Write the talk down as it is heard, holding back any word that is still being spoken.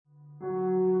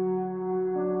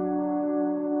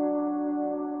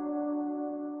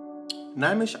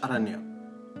Naimisharanya.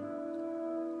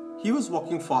 He was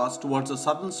walking fast towards the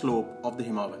southern slope of the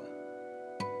Himalaya.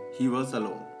 He was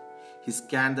alone. He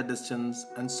scanned the distance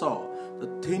and saw the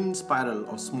thin spiral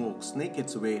of smoke snake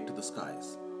its way to the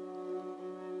skies.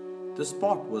 The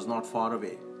spot was not far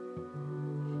away.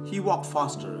 He walked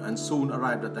faster and soon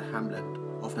arrived at the hamlet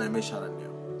of Naimisharanya.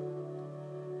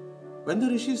 When the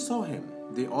rishis saw him,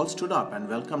 they all stood up and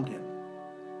welcomed him.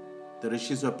 The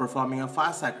rishis were performing a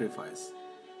fire sacrifice,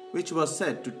 which was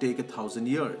said to take 1,000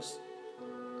 years.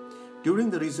 During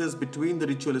the recess between the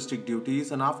ritualistic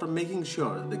duties and after making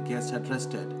sure the guest had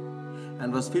rested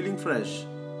and was feeling fresh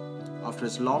after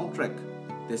his long trek,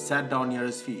 they sat down near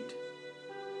his feet.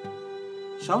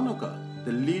 Shaunaka,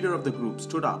 the leader of the group,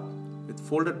 stood up with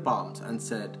folded palms and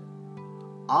said,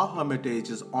 "Our hermitage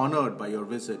is honored by your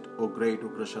visit, O great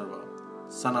Ugrasharva,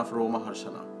 son of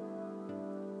Romaharshana.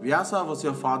 Vyasa was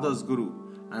your father's guru,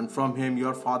 and from him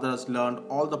your father has learned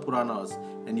all the Puranas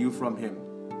and you from him.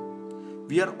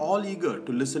 We are all eager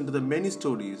to listen to the many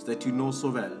stories that you know so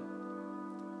well."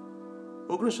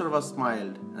 Ugrasharva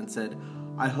smiled and said,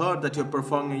 "I heard that you are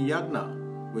performing a yagna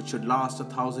which should last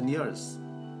 1,000 years.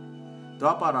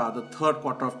 Dwapara, the third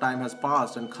quarter of time, has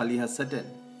passed and Kali has set in.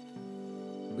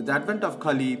 With the advent of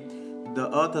Kali, the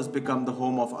earth has become the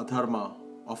home of adharma,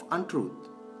 of untruth,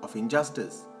 of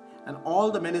injustice, and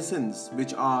all the many sins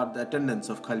which are the attendants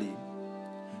of Kali.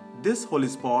 This holy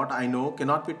spot, I know,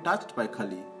 cannot be touched by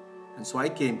Kali, and so I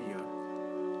came here.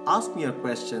 Ask me your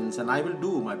questions and I will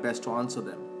do my best to answer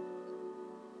them."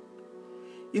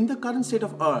 "In the current state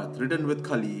of earth, ridden with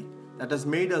Kali, that has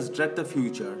made us dread the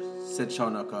future," said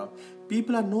Shaunaka,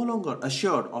 "people are no longer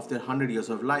assured of their 100 years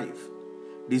of life.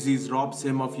 Disease robs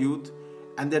them of youth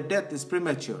and their death is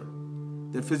premature.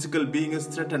 Their physical being is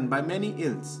threatened by many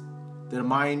ills. Their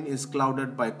mind is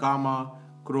clouded by kama,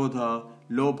 krodha,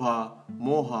 lobha,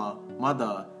 moha,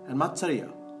 mada, and matsarya,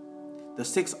 the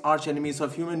 6 arch enemies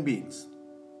of human beings.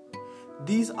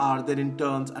 These are then in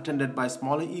turns attended by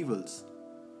smaller evils.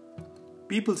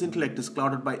 People's intellect is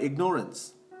clouded by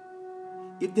ignorance.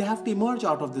 If they have to emerge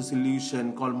out of this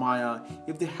illusion called Maya,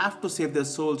 if they have to save their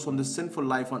souls from this sinful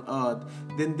life on earth,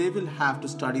 then they will have to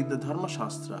study the Dharma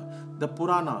Shastra, the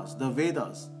Puranas, the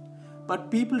Vedas. But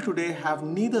people today have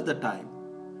neither the time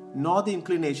nor the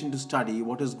inclination to study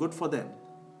what is good for them.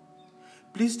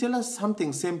 Please tell us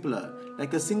something simpler,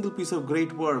 like a single piece of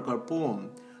great work or poem,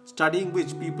 studying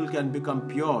which people can become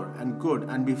pure and good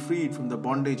and be freed from the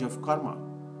bondage of karma."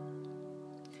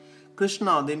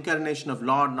 Krishna, the incarnation of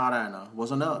Lord Narayana,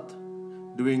 was on earth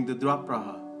during the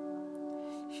Dwapara.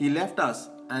 He left us,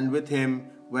 and with him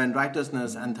went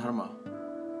righteousness and dharma.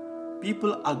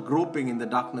 People are groping in the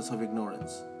darkness of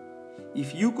ignorance.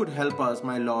 If you could help us,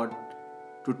 my Lord,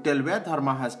 to tell where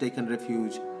dharma has taken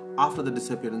refuge after the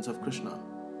disappearance of Krishna."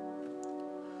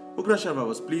 Ugrasharva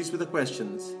was pleased with the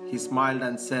questions. He smiled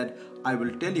and said, "I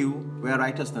will tell you where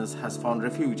righteousness has found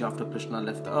refuge after Krishna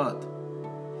left the earth.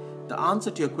 The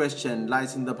answer to your question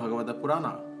lies in the Bhagavata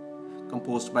Purana,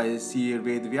 composed by Sir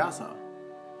Ved Vyasa.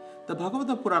 The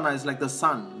Bhagavata Purana is like the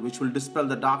sun which will dispel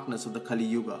the darkness of the Kali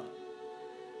Yuga.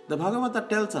 The Bhagavata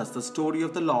tells us the story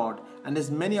of the Lord and his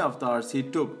many avatars he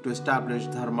took to establish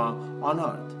dharma on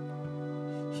earth.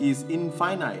 He is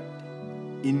infinite,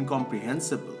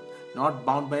 incomprehensible, not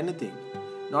bound by anything,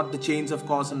 not the chains of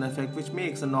cause and effect which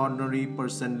makes an ordinary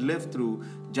person live through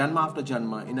janma after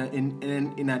janma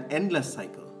in an endless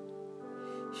cycle.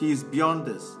 He is beyond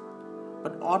this,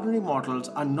 but ordinary mortals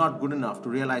are not good enough to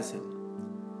realize him.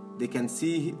 They can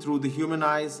see through the human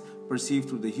eyes, perceive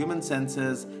through the human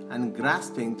senses, and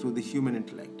grasping through the human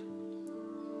intellect.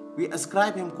 We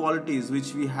ascribe him qualities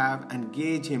which we have and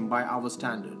gauge him by our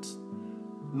standards.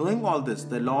 Knowing all this,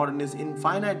 the Lord in his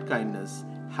infinite kindness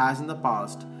has in the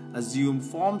past assumed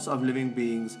forms of living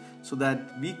beings so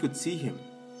that we could see him.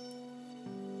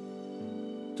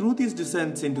 Through these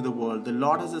descents into the world, the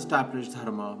Lord has established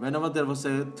dharma whenever there was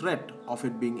a threat of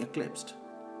it being eclipsed.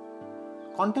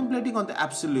 Contemplating on the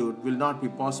absolute will not be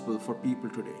possible for people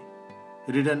today,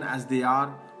 ridden as they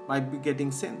are by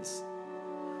begetting sins.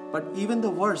 But even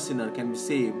the worst sinner can be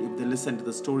saved if they listen to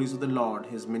the stories of the Lord,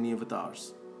 his many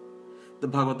avatars. The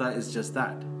Bhagavata is just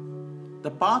that. The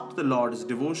path to the Lord is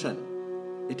devotion.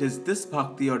 It is this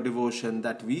bhakti or devotion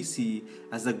that we see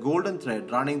as the golden thread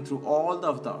running through all the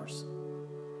avatars.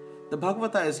 The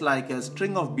Bhagavata is like a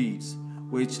string of beads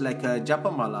which, like a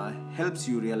japamala, helps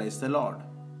you realize the Lord.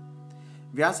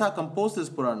 Vyasa composed these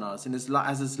Puranas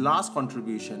as his last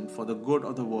contribution for the good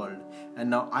of the world, and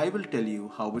now I will tell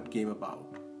you how it came about.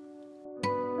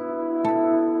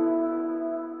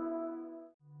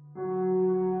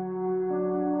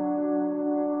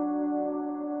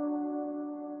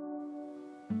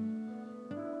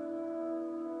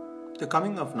 The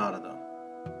coming of Narada.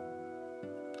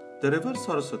 The river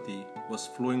Saraswati was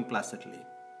flowing placidly.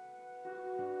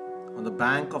 On the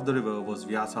bank of the river was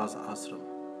Vyasa's ashram.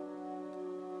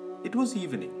 It was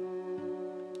evening,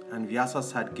 and Vyasa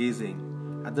sat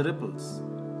gazing at the ripples,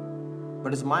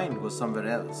 but his mind was somewhere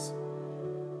else.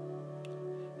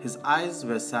 His eyes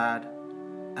were sad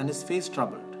and his face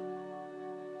troubled.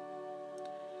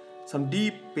 Some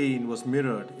deep pain was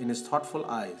mirrored in his thoughtful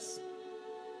eyes.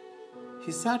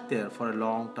 He sat there for a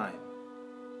long time.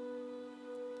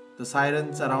 The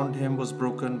silence around him was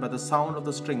broken by the sound of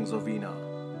the strings of Veena.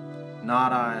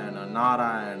 Narayana,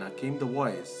 Narayana came the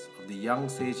voice of the young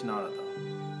sage Narada.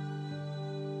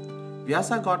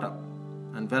 Vyasa got up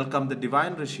and welcomed the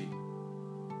divine Rishi,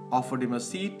 offered him a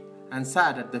seat and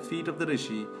sat at the feet of the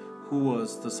Rishi, who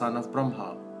was the son of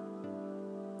Brahma.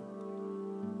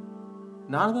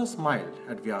 Narada smiled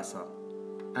at Vyasa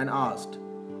and asked,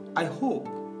 "I hope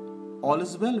all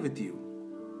is well with you.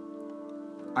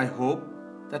 I hope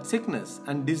that sickness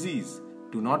and disease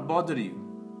do not bother you.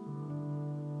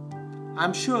 I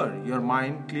am sure your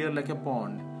mind, clear like a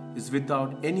pond, is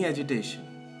without any agitation.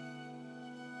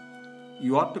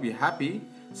 You ought to be happy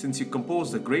since you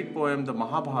composed the great poem, the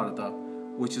Mahabharata,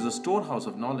 which is a storehouse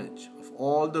of knowledge of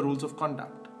all the rules of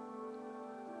conduct.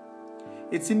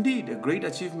 It's indeed a great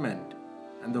achievement,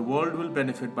 and the world will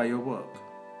benefit by your work.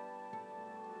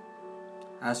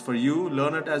 As for you,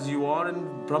 learned as you are in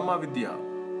Brahma Vidya,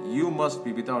 you must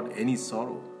be without any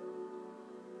sorrow."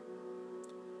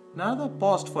 Narada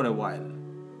paused for a while,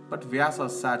 but Vyasa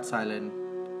sat silent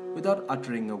without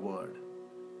uttering a word.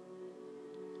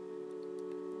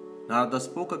 Narada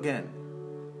spoke again.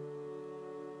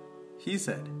 He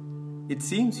said, "It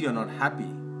seems you are not happy.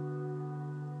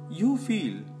 You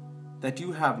feel that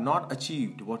you have not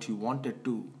achieved what you wanted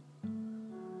to.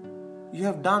 You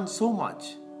have done so much,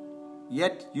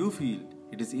 yet you feel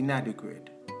it is inadequate.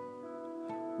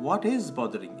 What is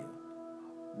bothering you?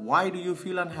 Why do you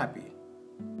feel unhappy?"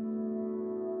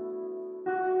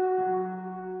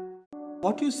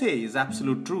 "What you say is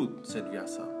absolute truth," said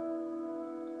Vyasa,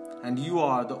 "and you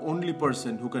are the only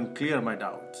person who can clear my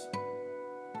doubts.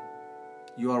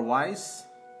 You are wise,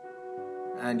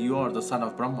 and you are the son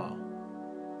of Brahma.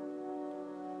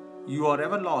 You are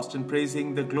ever lost in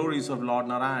praising the glories of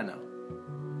Lord Narayana,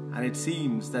 and it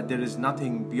seems that there is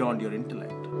nothing beyond your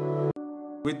intellect.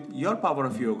 With your power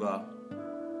of yoga,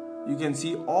 you can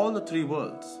see all the three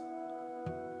worlds,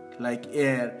 like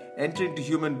air, enter into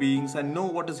human beings and know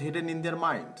what is hidden in their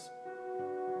minds.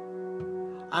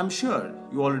 I am sure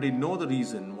you already know the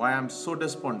reason why I am so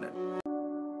despondent.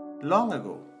 Long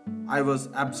ago, I was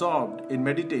absorbed in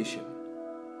meditation.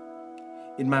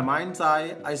 In my mind's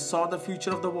eye, I saw the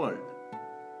future of the world.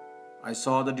 I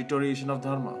saw the deterioration of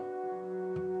dharma.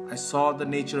 I saw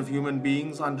the nature of human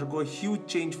beings undergo a huge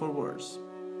change for worse.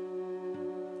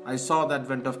 I saw the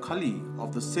advent of Kali,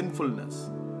 of the sinfulness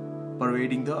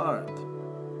pervading the earth.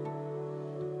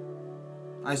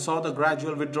 I saw the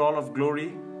gradual withdrawal of glory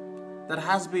that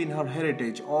has been her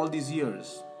heritage all these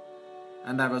years,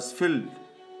 and I was filled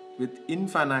with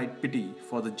infinite pity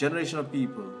for the generation of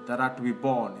people that are to be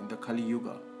born in the Kali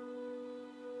Yuga.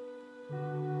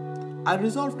 I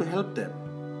resolved to help them,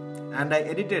 and I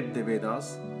edited the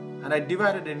Vedas, and I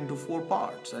divided it into 4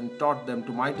 parts and taught them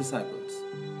to my disciples.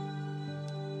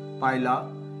 Paila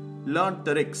learnt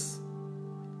the Riks,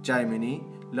 Jaimini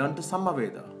learnt the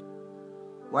Samaveda,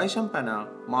 Vaishampana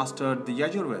mastered the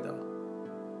Yajurveda,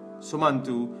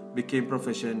 Sumantu became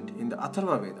proficient in the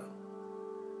Atharva Veda.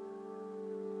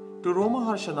 To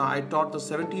Romaharshana I taught the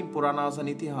 17 Puranas and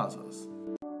Itihasas.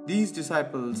 These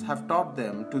disciples have taught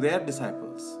them to their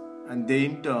disciples, and they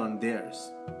in turn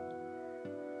theirs.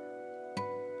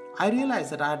 I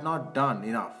realized that I had not done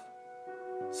enough,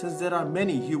 since there are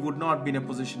many who would not be in a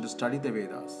position to study the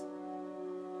Vedas.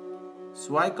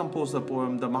 So I composed the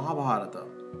poem The Mahabharata,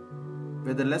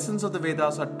 where the lessons of the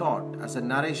Vedas are taught as a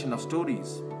narration of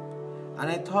stories, and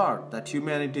I thought that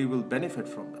humanity will benefit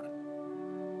from that.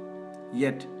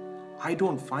 Yet, I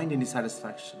don't find any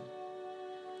satisfaction,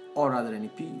 or rather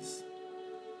any peace.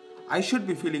 I should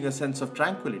be feeling a sense of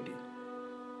tranquility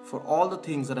for all the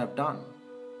things that I've done,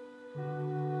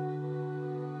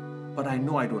 but I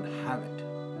know I don't have it.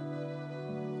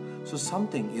 So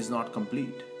something is not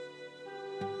complete.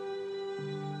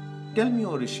 Tell me,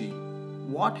 O Rishi,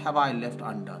 what have I left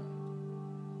undone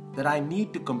that I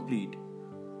need to complete,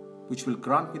 which will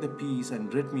grant me the peace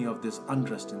and rid me of this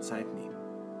unrest inside me?"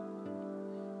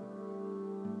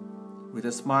 With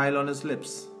a smile on his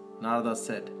lips, Narada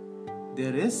said,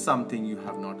 "There is something you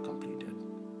have not completed.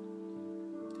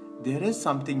 There is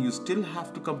something you still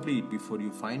have to complete before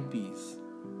you find peace.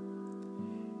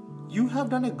 You have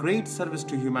done a great service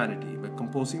to humanity by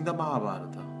composing the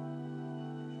Mahabharata.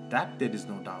 That there is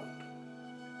no doubt.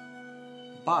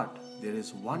 But there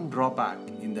is one drawback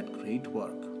in that great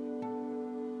work.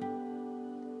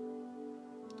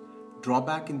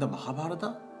 Drawback in the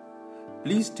Mahabharata?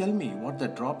 Please tell me what the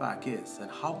drawback is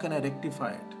and how can I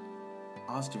rectify it?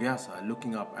 Asked Vyasa,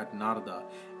 looking up at Narada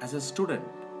as a student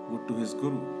would to his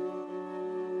guru.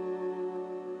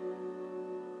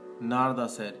 Narada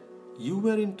said, "You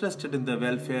were interested in the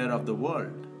welfare of the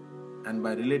world, and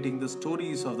by relating the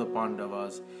stories of the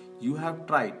Pandavas, you have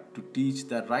tried to teach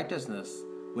that righteousness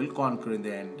will conquer in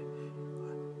the end,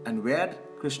 and where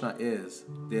Krishna is,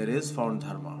 there is found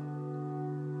Dharma.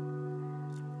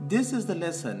 This is the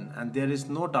lesson, and there is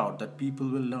no doubt that people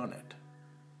will learn it.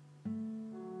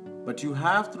 But you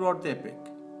have throughout the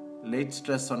epic laid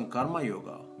stress on Karma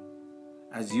Yoga,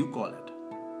 as you call it.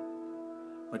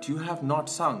 But you have not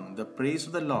sung the praise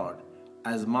of the Lord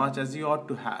as much as you ought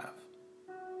to have.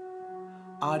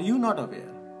 Are you not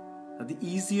aware that the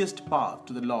easiest path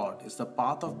to the Lord is the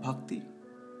path of bhakti?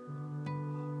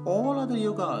 All other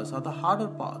yogas are the harder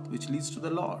path which leads to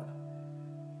the Lord.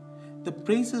 The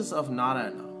praises of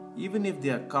Narayana, even if they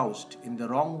are couched in the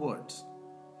wrong words,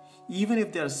 even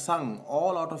if they are sung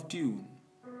all out of tune,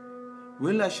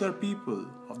 will assure people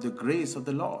of the grace of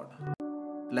the Lord.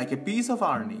 Like a piece of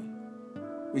arni,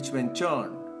 which when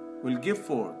churned will give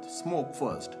forth smoke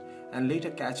first and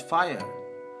later catch fire,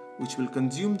 which will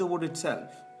consume the wood itself.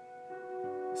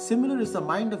 Similar is the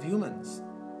mind of humans,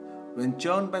 when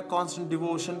churned by constant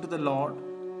devotion to the Lord,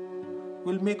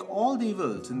 will make all the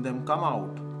evils in them come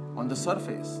out on the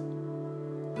surface.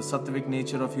 The sattvic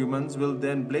nature of humans will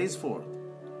then blaze forth,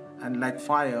 and like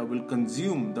fire will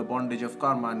consume the bondage of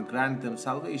karma and grant them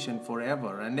salvation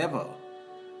forever and ever.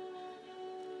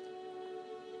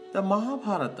 The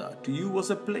Mahabharata to you was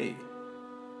a play.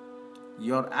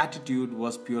 Your attitude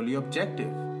was purely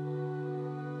objective.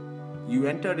 You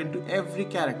entered into every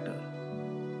character.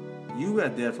 You were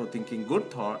therefore thinking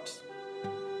good thoughts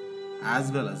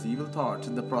as well as evil thoughts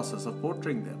in the process of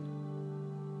portraying them.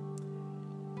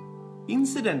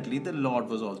 Incidentally, the Lord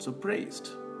was also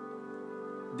praised.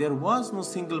 There was no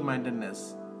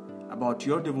single-mindedness about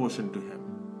your devotion to Him.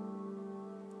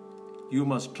 You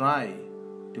must try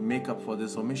to make up for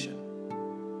this omission.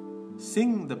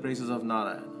 Sing the praises of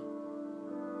Narayana.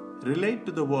 Relate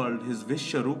to the world His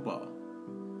Vishwarupa,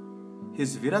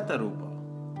 His Virata-rupa,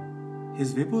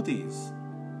 His Vibhutis,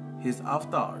 His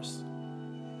avatars,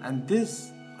 and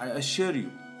this, I assure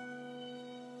you,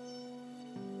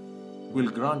 will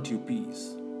grant you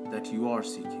peace that you are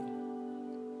seeking.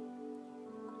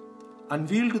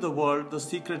 Unveil to the world the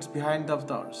secrets behind the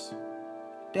avatars.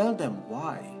 Tell them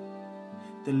why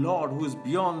the Lord, who is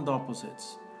beyond the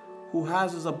opposites, who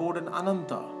has his abode in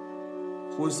Ananta,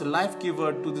 who is the life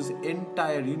giver to this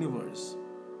entire universe,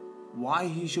 why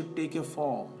He should take a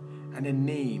form and a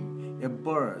name, a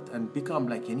birth, and become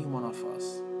like any one of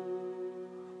us.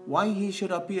 Why He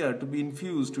should appear to be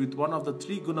infused with one of the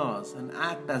three gunas and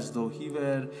act as though He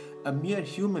were a mere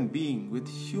human being with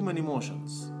human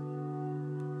emotions.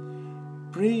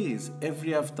 Praise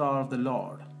every avatar of the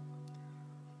Lord,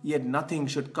 yet nothing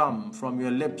should come from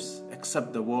your lips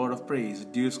except the word of praise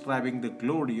describing the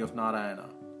glory of Narayana,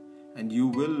 and you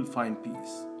will find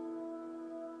peace.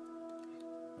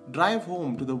 Drive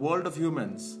home to the world of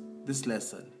humans this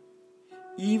lesson,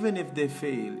 even if they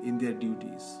fail in their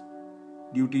duties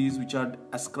which are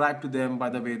ascribed to them by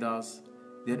the Vedas,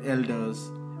 their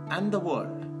elders, and the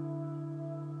world.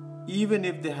 Even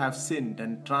if they have sinned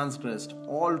and transgressed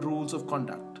all rules of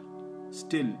conduct,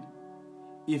 still,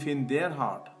 if in their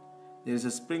heart there is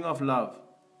a spring of love,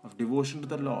 of devotion to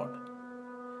the Lord,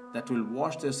 that will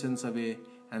wash their sins away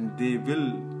and they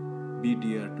will be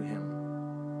dear to Him.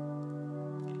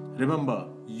 Remember,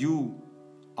 you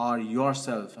are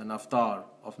yourself an avatar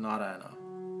of Narayana.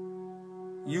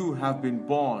 You have been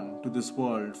born to this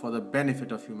world for the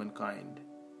benefit of humankind,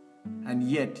 and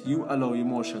yet you allow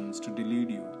emotions to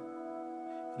delude you.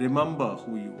 Remember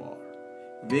who you are.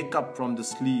 Wake up from the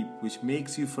sleep which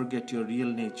makes you forget your real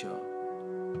nature.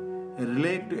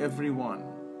 Relate to everyone,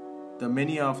 the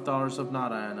many avatars of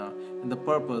Narayana and the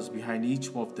purpose behind each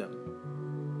of them.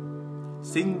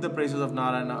 Sing the praises of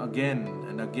Narayana again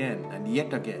and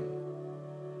yet again.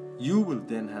 You will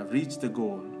then have reached the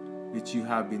goal which you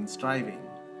have been striving.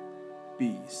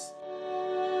 Peace.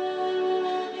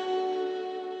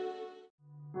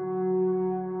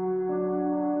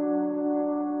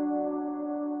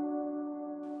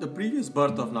 The previous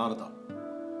birth of Narada.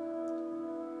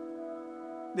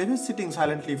 They were sitting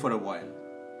silently for a while.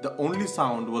 The only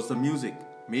sound was the music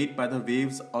made by the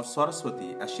waves of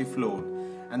Saraswati as she flowed,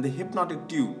 and the hypnotic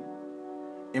tune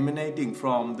emanating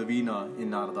from the veena in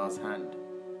Narada's hand.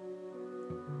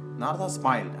 Narada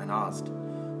smiled and asked,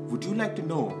 "Would you like to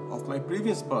know of my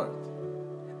previous birth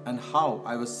and how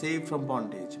I was saved from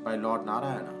bondage by Lord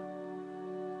Narayana?"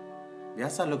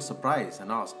 Vyasa looked surprised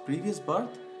and asked, "Previous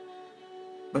birth?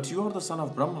 But you are the son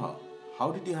of Brahma.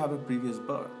 How did you have a previous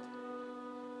birth?"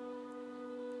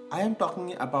 "I am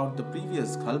talking about the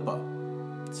previous Kalpa,"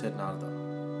 said Narada.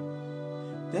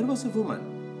 "There was a woman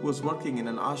who was working in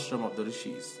an ashram of the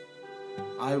rishis.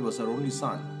 I was her only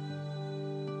son.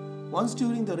 Once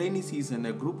during the rainy season,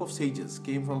 a group of sages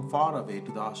came from far away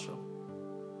to the ashram.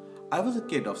 I was a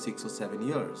kid of 6 or 7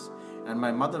 years, and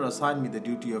my mother assigned me the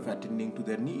duty of attending to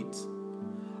their needs.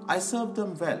 I served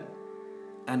them well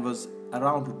and was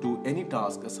around to do any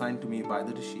task assigned to me by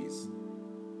the rishis.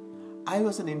 I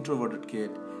was an introverted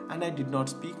kid and I did not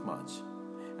speak much,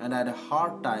 and I had a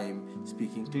hard time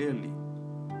speaking clearly.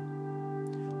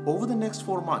 Over the next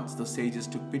 4 months, the sages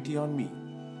took pity on me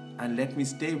and let me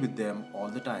stay with them all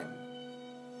the time.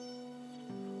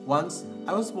 Once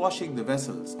I was washing the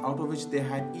vessels out of which they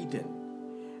had eaten,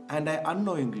 and I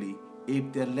unknowingly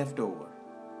ate their leftover.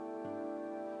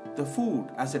 The food,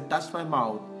 as it touched my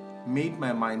mouth, made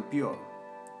my mind pure.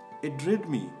 It rid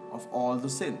me of all the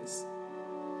sins.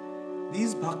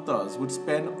 These bhaktas would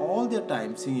spend all their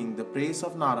time singing the praise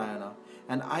of Narayana,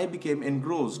 and I became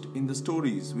engrossed in the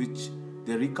stories which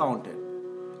they recounted.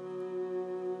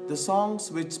 The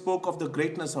songs which spoke of the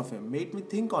greatness of him made me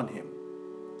think on him,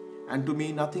 and to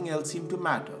me nothing else seemed to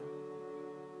matter.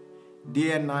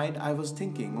 Day and night I was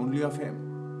thinking only of him.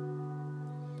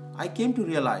 I came to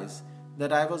realize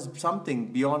that I was something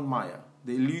beyond Maya,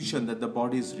 the illusion that the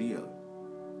body is real.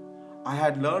 I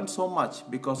had learned so much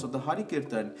because of the Hari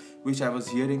Kirtan which I was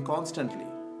hearing constantly.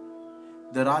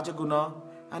 The Rajaguna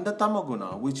and the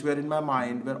Tamaguna which were in my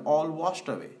mind were all washed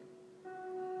away.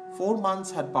 4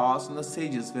 months had passed and the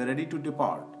sages were ready to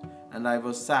depart, and I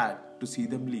was sad to see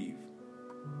them leave.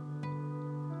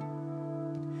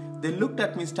 They looked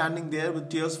at me standing there with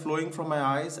tears flowing from my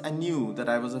eyes and knew that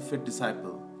I was a fit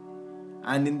disciple,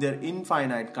 and in their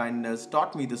infinite kindness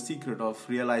taught me the secret of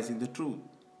realizing the truth.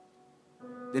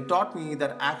 They taught me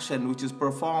that action which is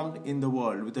performed in the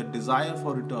world with a desire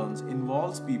for returns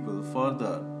involves people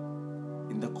further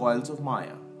in the coils of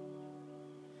Maya.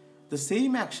 The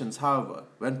same actions, however,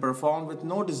 when performed with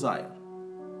no desire,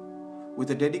 with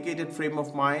a dedicated frame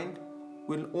of mind,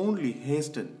 will only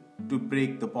hasten to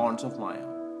break the bonds of Maya.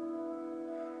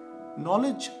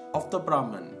 Knowledge of the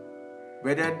Brahman,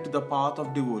 wedded to the path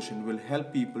of devotion, will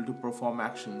help people to perform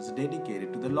actions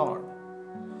dedicated to the Lord.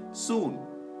 Soon,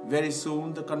 very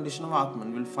soon, the condition of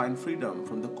Atman will find freedom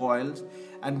from the coils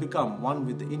and become one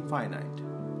with the infinite.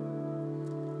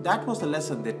 That was the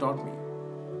lesson they taught me.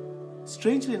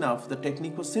 Strangely enough, the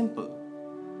technique was simple.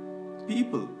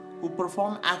 People who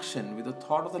perform action with the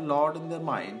thought of the Lord in their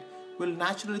mind will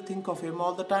naturally think of Him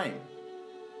all the time.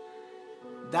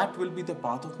 That will be the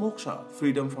path of moksha,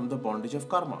 freedom from the bondage of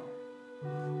karma.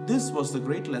 This was the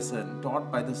great lesson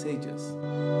taught by the sages.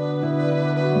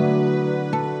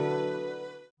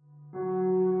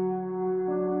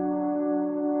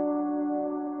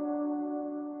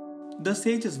 The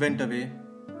sages went away,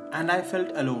 and I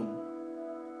felt alone.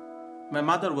 My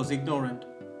mother was ignorant,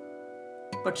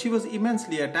 but she was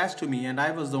immensely attached to me, and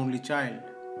I was the only child.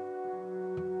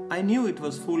 I knew it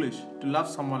was foolish to love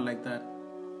someone like that,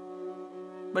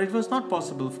 but it was not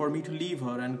possible for me to leave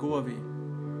her and go away.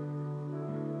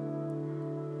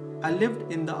 I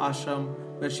lived in the ashram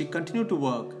where she continued to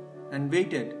work and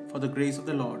waited for the grace of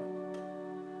the Lord.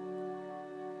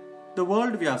 The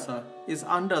world, Vyasa, is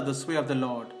under the sway of the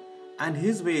Lord, and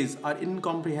His ways are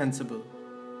incomprehensible.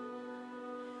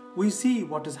 We see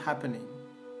what is happening,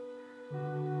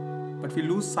 but we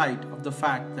lose sight of the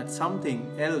fact that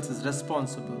something else is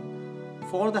responsible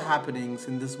for the happenings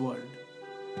in this world.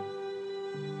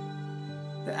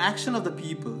 The action of the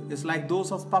people is like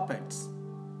those of puppets.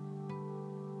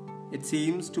 It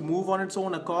seems to move on its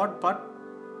own accord, but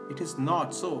it is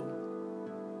not so.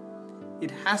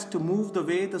 It has to move the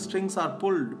way the strings are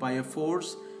pulled by a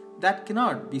force that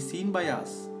cannot be seen by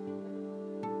us.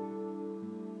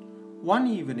 One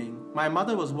evening, my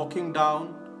mother was walking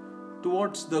down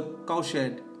towards the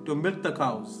cowshed to milk the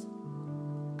cows,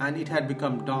 and it had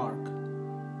become dark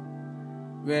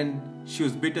when she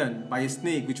was bitten by a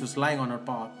snake which was lying on her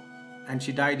path, and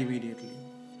she died immediately.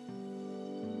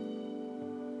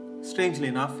 Strangely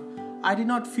enough, I did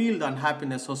not feel the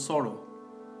unhappiness or sorrow,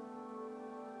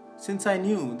 since I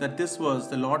knew that this was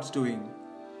the Lord's doing,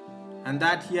 and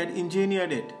that He had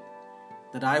engineered it,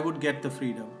 that I would get the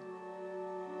freedom.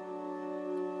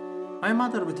 My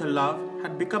mother, with her love,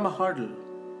 had become a hurdle,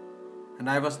 and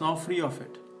I was now free of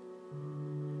it.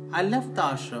 I left the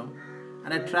ashram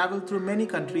and I traveled through many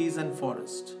countries and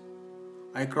forests.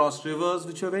 I crossed rivers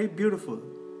which were very beautiful.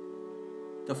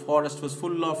 The forest was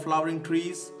full of flowering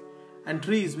trees and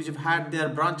trees which have had their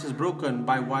branches broken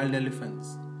by wild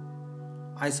elephants.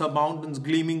 I saw mountains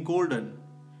gleaming golden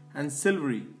and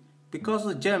silvery because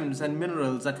of the gems and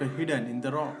minerals that were hidden in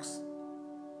the rocks.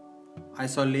 I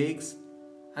saw lakes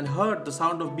and heard the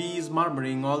sound of bees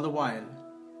murmuring all the while.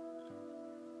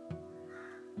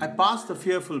 I passed the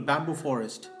fearful bamboo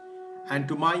forest, and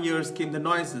to my ears came the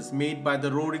noises made by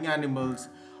the roaring animals,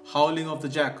 howling of the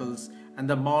jackals, and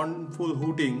the mournful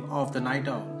hooting of the night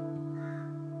owl.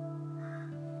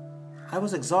 I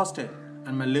was exhausted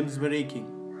and my limbs were aching.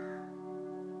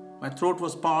 My throat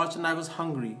was parched and I was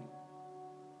hungry.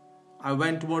 I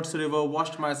went towards the river,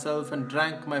 washed myself and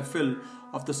drank my fill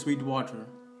of the sweet water.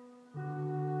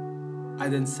 I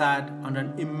then sat under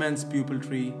an immense peepal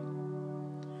tree.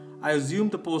 I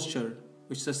assumed the posture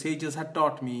which the sages had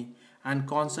taught me and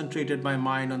concentrated my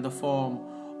mind on the form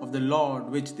of the Lord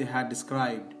which they had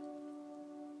described.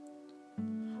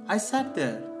 I sat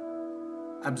there,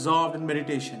 absorbed in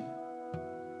meditation.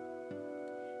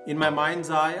 In my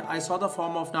mind's eye, I saw the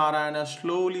form of Narayana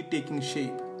slowly taking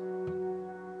shape.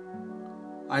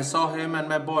 I saw him and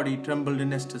my body trembled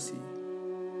in ecstasy.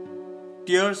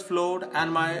 Tears flowed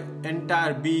and my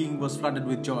entire being was flooded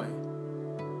with joy.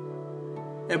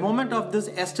 A moment of this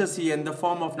ecstasy and the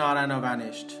form of Narayana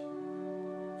vanished.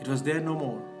 It was there no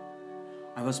more.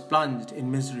 I was plunged in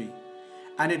misery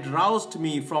and it roused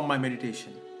me from my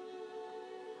meditation.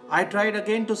 I tried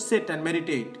again to sit and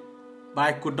meditate, but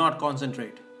I could not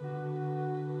concentrate.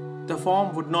 The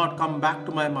form would not come back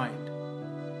to my mind.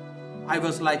 I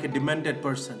was like a demented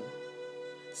person.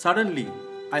 Suddenly,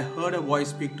 I heard a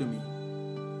voice speak to me.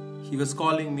 He was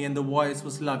calling me and the voice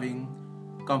was loving,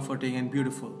 comforting and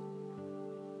beautiful.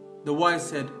 The voice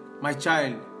said, "My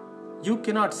child, you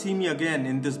cannot see me again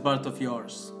in this birth of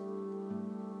yours.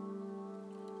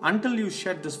 Until you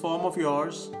shed this form of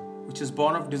yours, which is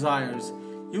born of desires,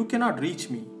 you cannot reach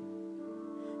me.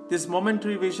 This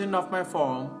momentary vision of my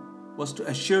form was to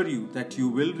assure you that you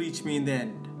will reach me in the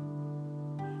end.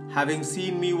 Having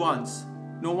seen me once,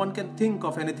 no one can think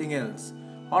of anything else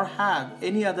or have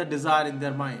any other desire in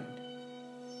their mind.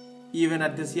 Even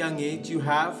at this young age, you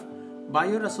have, by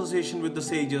your association with the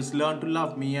sages, learned to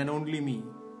love me and only me.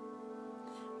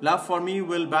 Love for me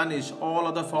will banish all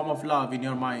other form of love in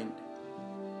your mind.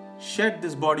 Shed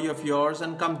this body of yours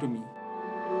and come to me.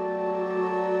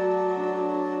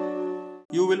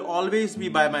 You will always be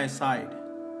by my side.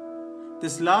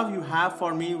 This love you have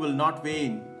for me will not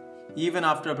wane, even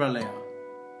after Pralaya.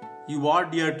 You are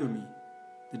dear to me."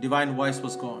 The divine voice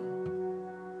was gone.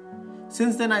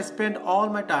 Since then I spent all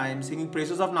my time singing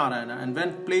praises of Narayana and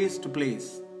went place to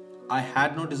place. I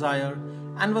had no desire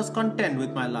and was content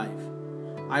with my life.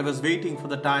 I was waiting for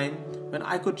the time when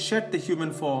I could shed the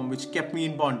human form which kept me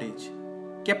in bondage,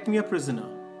 kept me a prisoner.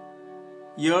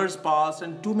 Years passed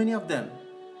and too many of them.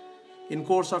 In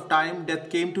course of time, death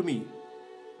came to me.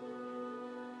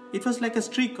 It was like a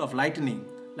streak of lightning,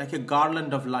 like a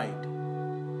garland of light.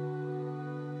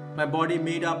 My body,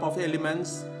 made up of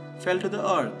elements, fell to the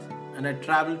earth and I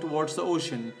travelled towards the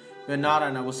ocean where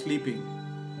Narayana was sleeping.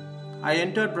 I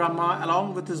entered Brahma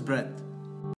along with his breath.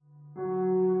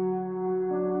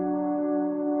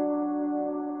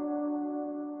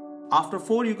 After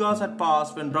 4 yugas had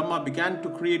passed, when Brahma began to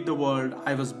create the world,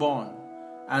 I was born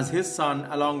as his son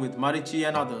along with Marichi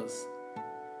and others.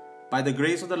 By the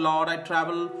grace of the Lord, I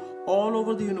travel all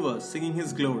over the universe singing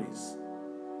his glories.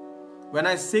 When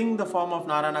I sing, the form of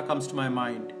Narayana comes to my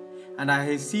mind and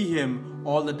I see him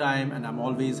all the time and I'm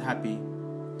always happy.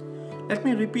 Let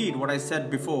me repeat what I said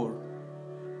before.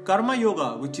 Karma Yoga,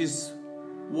 which is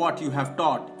what you have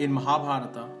taught in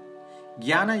Mahabharata,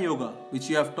 Jnana Yoga, which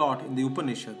you have taught in the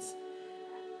Upanishads,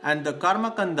 and the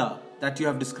Karma Kanda that you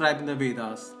have described in the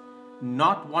Vedas,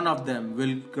 not one of them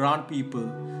will grant people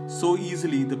so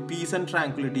easily the peace and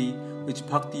tranquility which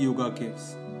Bhakti Yoga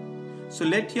gives. So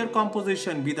let your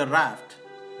composition be the raft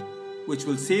which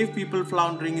will save people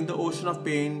floundering in the ocean of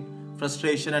pain,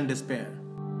 frustration and despair.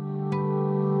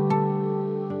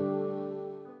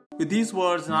 With these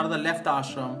words, Narada left the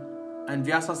ashram and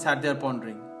Vyasa sat there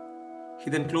pondering. He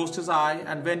then closed his eye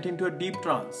and went into a deep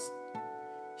trance.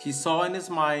 He saw in his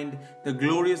mind the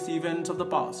glorious events of the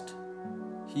past.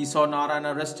 He saw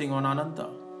Narayana resting on Ananta.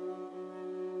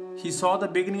 He saw the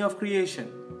beginning of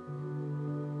creation,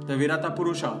 the Virata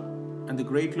Purusha and the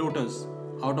great lotus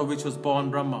out of which was born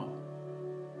Brahma.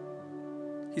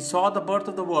 He saw the birth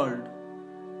of the world.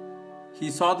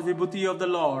 He saw the Vibhuti of the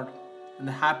Lord and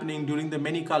the happening during the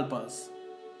many kalpas.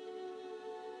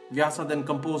 Vyasa then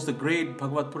composed the great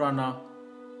Bhagavad Purana.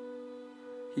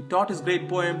 He taught his great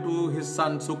poem to his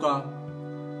son Sukha,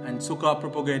 and Sukha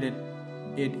propagated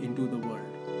it into the world.